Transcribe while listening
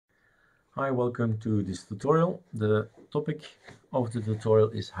Hi, welcome to this tutorial. The topic of the tutorial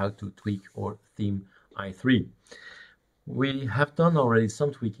is how to tweak or theme i3. We have done already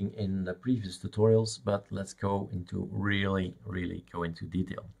some tweaking in the previous tutorials, but let's go into really go into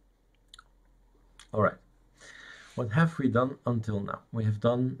detail. All right, what have we done until now? We've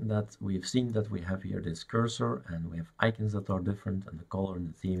seen that we have here this cursor and we have icons that are different and the color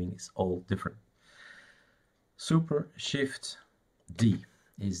and the theming is all different. Super Shift D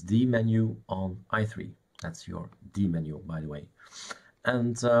is D menu on i3. That's your D menu, by the way.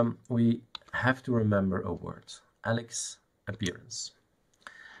 And we have to remember a word, Alex appearance.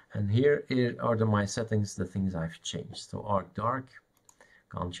 And here are my settings, the things I've changed. So arc dark,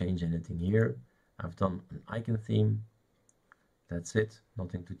 can't change anything here. I've done an icon theme. That's it,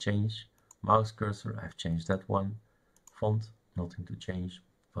 nothing to change. Mouse cursor, I've changed that one. Font, nothing to change,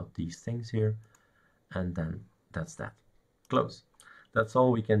 but these things here. And then that's that. Close. That's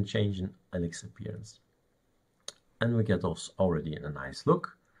all we can change in Alex appearance. And we get also already a nice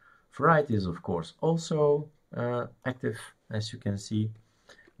look. Variety is of course also active. As you can see,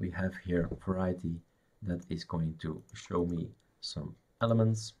 we have here variety that is going to show me some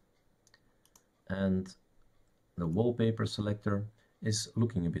elements. And the wallpaper selector is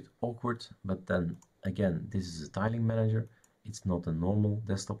looking a bit awkward, but then again, this is a tiling manager. It's not a normal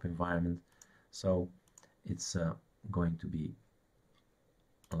desktop environment. So it's going to be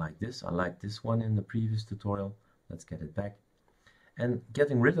like this. I like this one in the previous tutorial. Let's get it back. And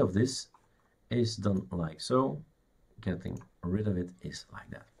getting rid of this is done like so. Getting rid of it is like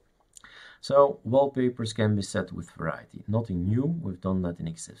that. So wallpapers can be set with variety. Nothing new. We've done that in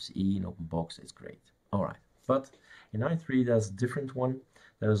XFCE, in OpenBox. It's great. All right. But in i3, there's a different one.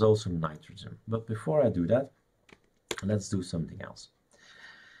 There's also nitrogen. But before I do that, let's do something else.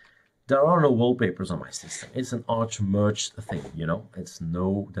 There are no wallpapers on my system. It's an ArchMerge thing, you know. It's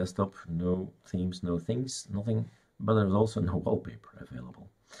no desktop, no themes, no things, nothing. But there's also no wallpaper available.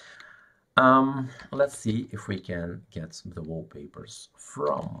 Let's see if we can get the wallpapers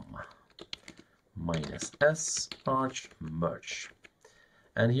from -s ArchMerge.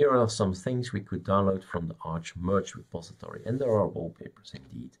 And here are some things we could download from the ArchMerge repository. And there are wallpapers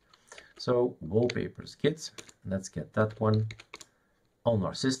indeed. So wallpapers kit, let's get that one. On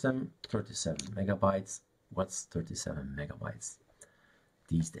our system, 37 megabytes. What's 37 megabytes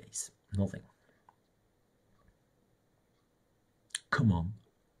these days? Nothing. Come on.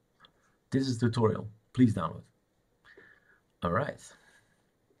 This is a tutorial. Please download. All right.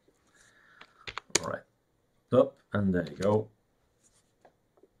 All right. Up, and there you go.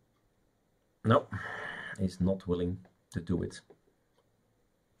 No, it's not willing to do it.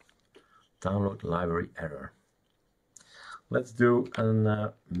 Download library error. Let's do a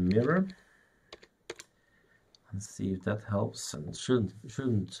mirror and see if that helps. And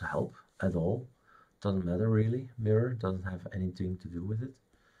shouldn't help at all. Doesn't matter really. Mirror doesn't have anything to do with it.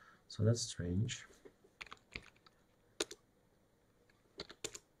 So that's strange.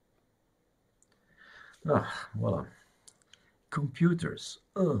 Ah, voila. Computers.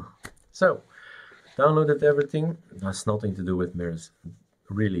 Ugh. So downloaded everything. Has nothing to do with mirrors,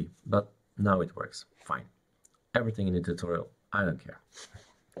 really. But now it works. Fine. Everything in the tutorial, I don't care.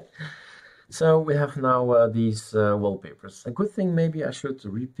 So we have now these wallpapers. A good thing maybe I should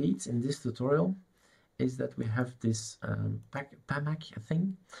repeat in this tutorial is that we have this PAMAC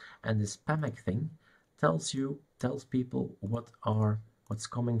thing, and this PAMAC thing tells people what's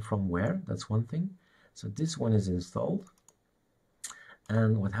coming from where. That's one thing. So this one is installed,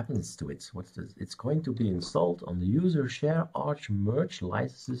 and what happens to it? It's going to be installed on the user share ArchMerge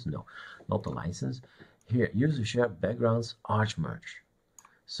licenses. No, not the license. Here, user share backgrounds ArchMerge.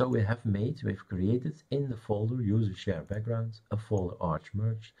 So we've created in the folder user share backgrounds a folder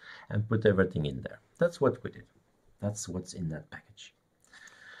ArchMerge and put everything in there. That's what we did. That's what's in that package.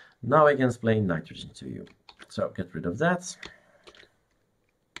 Now I can explain nitrogen to you. So get rid of that.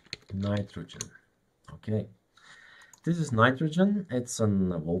 Nitrogen. Okay. This is nitrogen. It's a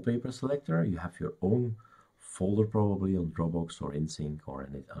wallpaper selector. You have your own folder probably on Dropbox or InSync or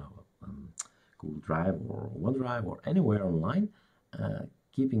any Google Drive or OneDrive or anywhere online,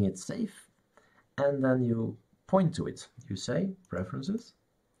 keeping it safe, and then you point to it. You say preferences,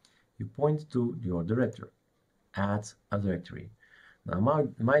 you point to your directory, add a directory. Now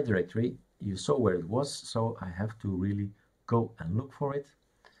my directory, you saw where it was, so I have to really go and look for it.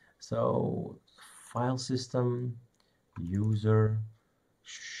 So file system, user,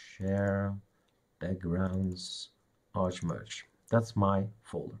 share, backgrounds, ArchMerge. That's my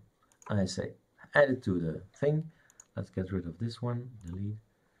folder. I say add it to the thing. Let's get rid of this one, delete.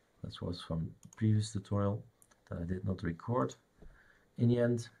 This was from the previous tutorial that I did not record in the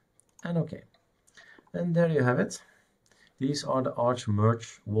end. and OK. And there you have it. These are the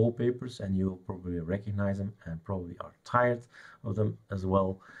ArchMerge wallpapers, and you'll probably recognize them and probably are tired of them as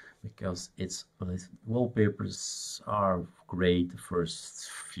well, because wallpapers are great the first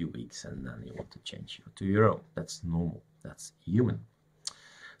few weeks, and then you want to change to your own. That's normal. That's human.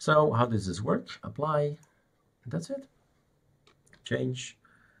 So how does this work? Apply. That's it. Change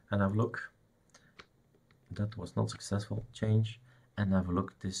and have a look. That was not successful. Change and have a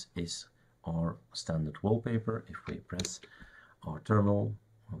look. This is our standard wallpaper. If we press our terminal,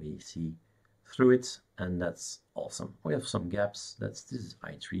 we see through it, and that's awesome. We have some gaps. This is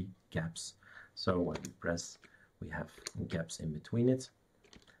i3 gaps. So when we press, we have gaps in between it,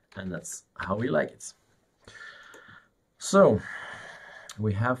 and that's how we like it. So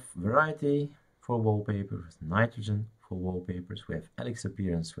we have variety for wallpapers, nitrogen for wallpapers. We have Elik's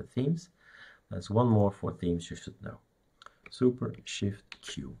appearance for themes. There's one more for themes you should know. Super Shift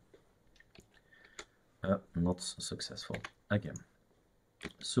Q. Not successful. Again,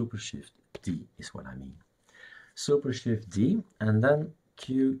 Super Shift D is what I mean. Super Shift D and then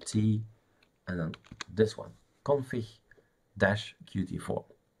QT and then this one, config-qt4.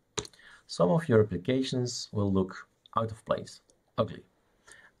 Some of your applications will look out of place, ugly.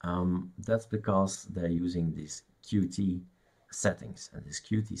 That's because they're using these Qt settings, and these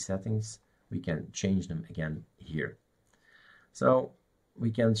Qt settings we can change them again here. So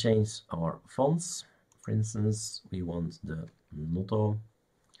we can change our fonts. For instance, we want the Noto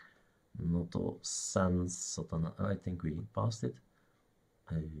Sans. I think we passed it.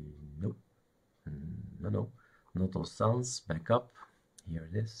 No. Noto Sans backup. Here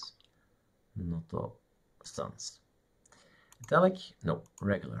it is. Noto Sans. Italic? No,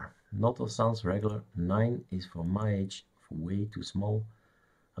 regular. Noto Sans regular. 9 is for my age way too small.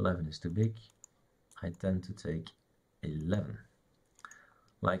 11 is too big. I tend to take 11.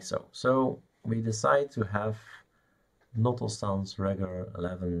 Like so. So we decide to have Noto Sans regular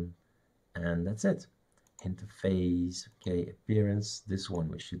 11, and that's it. Interface, okay, appearance. This one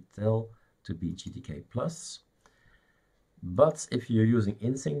we should tell to be GTK plus. But if you're using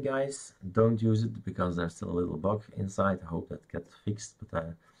InSync, guys, don't use it because there's still a little bug inside. I hope that gets fixed.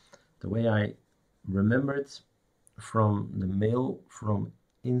 But the way I remember it from the mail from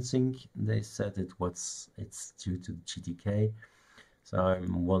InSync, they said it's due to GTK. So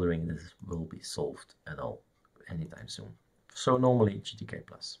I'm wondering if this will be solved at all anytime soon. So normally GTK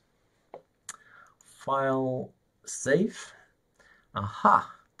plus. File save.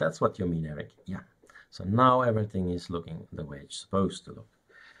 Aha, that's what you mean, Erik. Yeah. So now everything is looking the way it's supposed to look.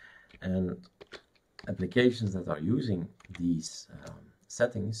 And applications that are using these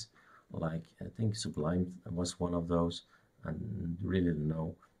settings, like I think Sublime was one of those, I really don't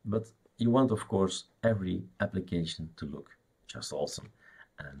know. But you want, of course, every application to look just awesome.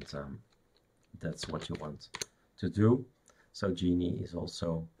 And that's what you want to do. So Genie is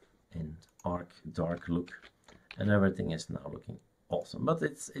also in Arc dark look, and everything is now looking awesome. But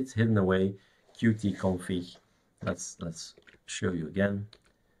it's hidden away. Qt config. Let's show you again.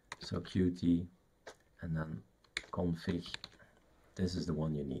 So Qt and then config. This is the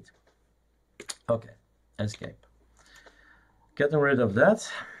one you need. Okay, escape. Getting rid of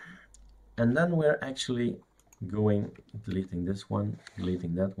that, and then we're actually deleting this one,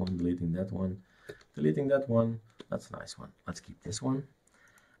 deleting that one, deleting that one, deleting that one. That's a nice one. Let's keep this one.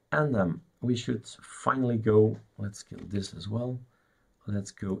 And we should finally go, let's kill this as well.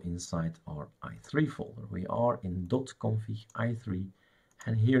 Let's go inside our i3 folder. We are in .config i3,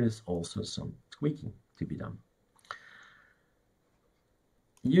 and here is also some tweaking to be done.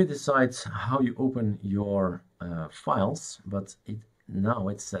 You decide how you open your files, but now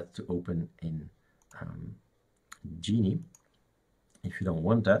it's set to open in Genie. If you don't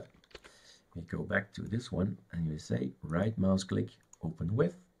want that, we go back to this one and you say right mouse click, open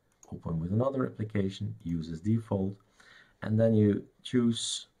with another application, use as default, and then you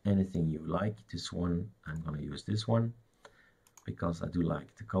choose anything you like. This one, I'm going to use this one because I do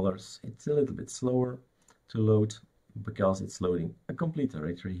like the colors. It's a little bit slower to load because it's loading a complete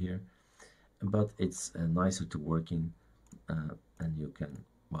directory here, but it's nicer to work in, and you can,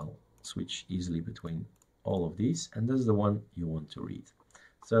 well, switch easily between all of these, and this is the one you want to read.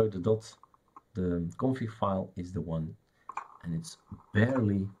 So the config file is the one, and it's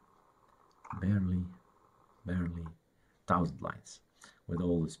barely 1,000 lines with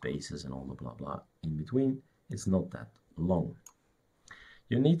all the spaces and all the blah blah in between. It's not that long.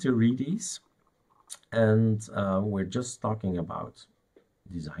 You need to read these, and we're just talking about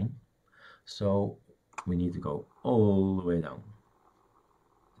design, so we need to go all the way down.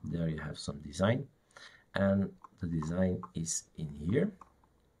 There you have some design, and the design is in here.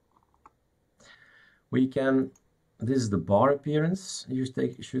 We can, this is the bar appearance. You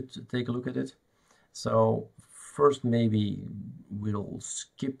should take a look at it. So first maybe we'll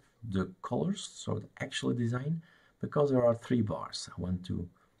skip the colors, so the actual design, because there are 3 bars. I want to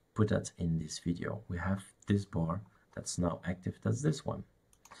put that in this video. We have this bar that's now active, that's this one.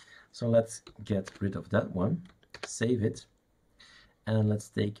 So let's get rid of that one, save it, and let's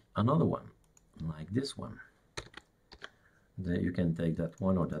take another one, like this one. You can take that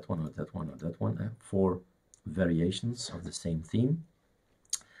one or that one or that one or that one, 4 variations of the same theme.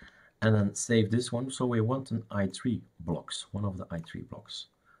 And then save this one. So we want an i3 blocks, one of the i3 blocks.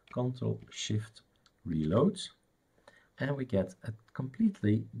 Control Shift Reload, and we get a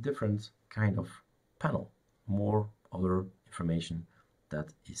completely different kind of panel, more other information that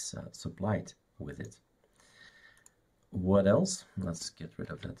is supplied with it. What else? Let's get rid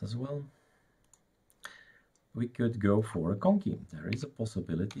of that as well. We could go for a conky. There is a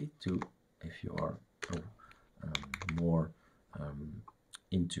possibility to, if you are more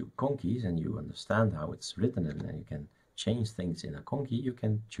into conkeys and you understand how it's written and you can change things in a conky, you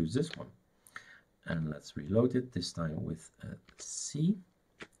can choose this one. And let's reload it, this time with a C,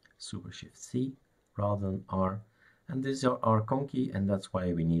 Super Shift C rather than R. And these are our conky, and that's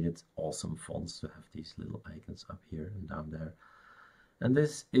why we needed awesome fonts to have these little icons up here and down there. And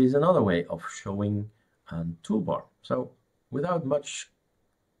this is another way of showing a toolbar. So without much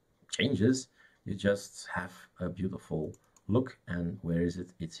changes, you just have a beautiful look. And where is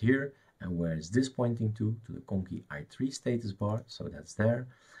it? It's here. And where is this pointing to? To the conky i3 status bar. So that's there.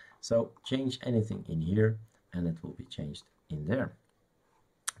 So change anything in here and it will be changed in there.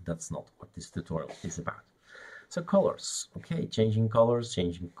 That's not what this tutorial is about. So colors, okay, changing colors,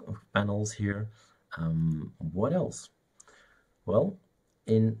 changing panels here. What else? Well,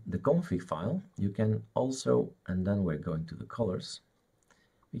 in the config file, you can also, and then we're going to the colors,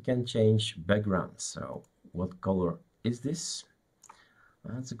 we can change backgrounds. So what color is this?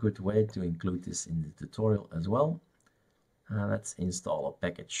 That's a good way to include this in the tutorial as well. Let's install a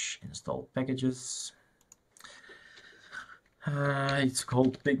package, install packages. It's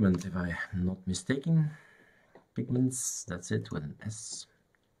called Pigment, if I'm not mistaken. Pigments, that's it, with an S.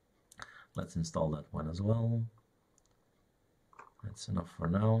 Let's install that one as well. That's enough for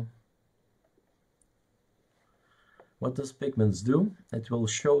now. What does Pigments do? It will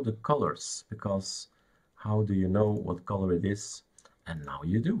show the colors, because how do you know what color it is? And now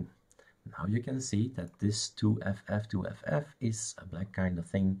you do. Now you can see that this 2FF is a black kind of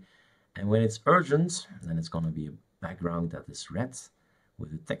thing. And when it's urgent, then it's going to be a background that is red,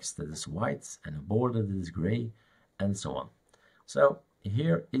 with a text that is white and a border that is gray, and so on. So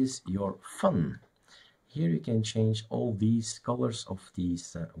here is your fun. Here you can change all these colors of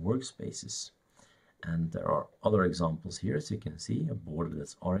these workspaces. And there are other examples here, as you can see, a border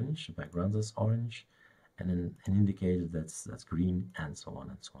that's orange, a background that's orange, and an indicator that's green, and so on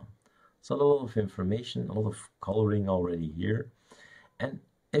and so on. So a lot of information, a lot of coloring already here. And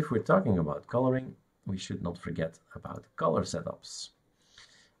if we're talking about coloring, we should not forget about color setups.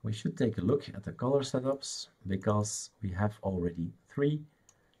 We should take a look at the color setups, because we have already 3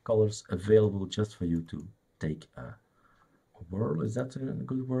 colors available just for you to take a whirl. Is that a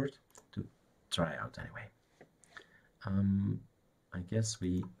good word? To try out anyway. I guess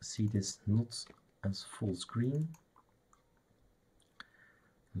we see this not as full screen.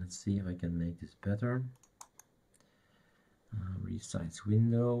 Let's see if I can make this better. Resize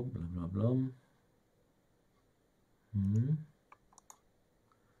window, blah blah blah.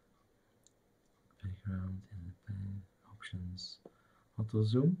 Background, independent, options, auto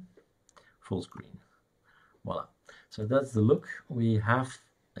zoom, full screen. Voila. So that's the look we have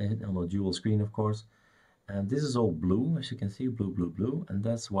on a dual screen, of course. And this is all blue, as you can see, blue, blue, blue. And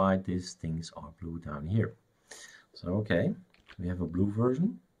that's why these things are blue down here. So, okay, we have a blue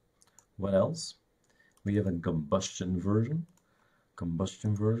version. What else? We have a combustion version.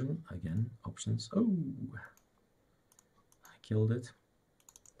 Combustion version, again, options. Oh, I killed it.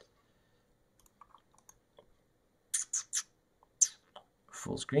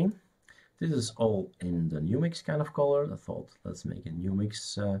 Full screen. This is all in the new mix kind of color. I thought, let's make a new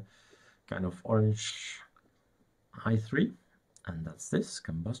mix kind of orange i3, and that's this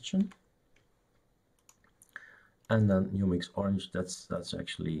combustion. And then new mix orange, that's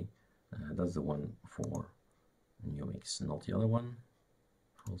actually that's the one for new mix, not the other one.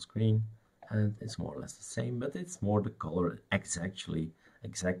 Full screen, and it's more or less the same, but it's more the color, exactly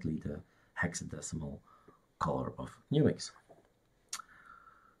the hexadecimal color of new mix.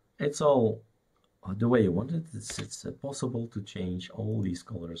 It's all the way you want it. It's possible to change all these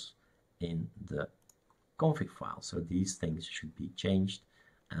colors in the config file. So these things should be changed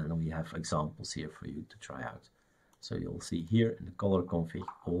and we have examples here for you to try out. So you'll see here in the color config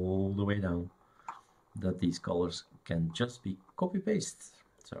all the way down that these colors can just be copy paste.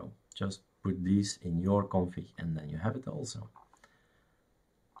 So just put these in your config and then you have it also.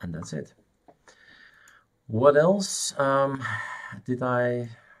 And that's it. What else? Did I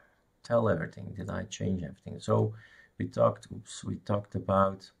tell everything? Did I change everything? So we talked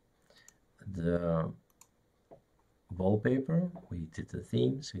about the wallpaper, we did the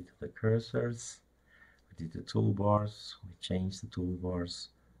themes, we did the cursors, we did the toolbars, we changed the toolbars,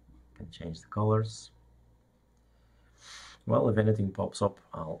 we can change the colors. Well, if anything pops up,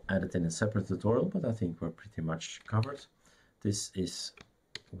 I'll add it in a separate tutorial, but I think we're pretty much covered. This is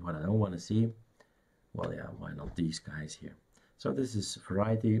what I don't want to see. Well, yeah, why not these guys here? So this is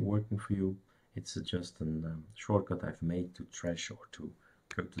variety working for you. It's just a shortcut I've made to trash or to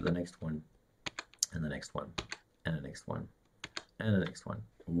go to the next one, and the next one, and the next one, and the next one.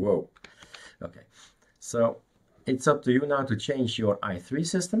 Whoa. Okay, so it's up to you now to change your i3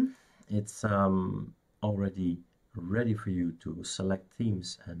 system. It's already ready for you to select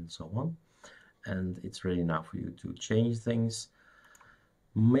themes and so on, and it's ready now for you to change things.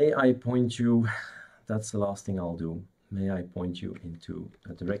 May I point you, that's the last thing I'll do, may I point you into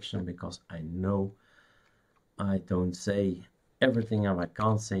a direction, because I know I don't say everything and I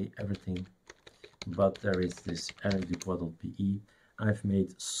can't say everything, but there is this Erik Dubois.pe. I've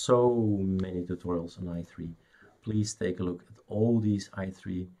made so many tutorials on i3. Please take a look at all these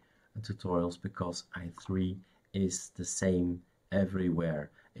i3 tutorials, because i3 is the same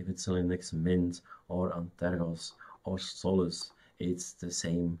everywhere. If it's Linux Mint or Antergos or Solus, it's the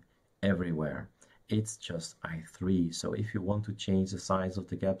same everywhere. It's just i3. So if you want to change the size of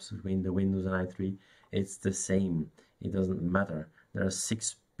the gaps between the Windows and i3, it's the same. It doesn't matter. There are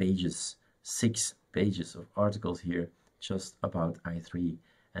 6 pages of articles here just about i3,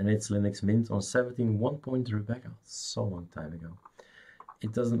 and it's Linux Mint on 17.1. Rebecca, so long time ago.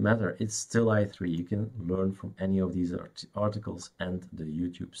 It doesn't matter, it's still i3. You can learn from any of these articles and the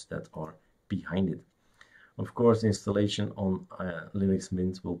YouTubes that are behind it. Of course, installation on Linux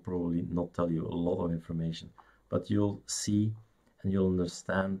Mint will probably not tell you a lot of information, but you'll see and you'll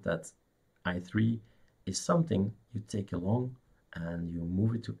understand that i3 is something you take along and you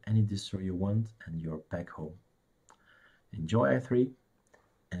move it to any distro you want, and you're back home. Enjoy i3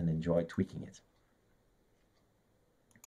 and enjoy tweaking it.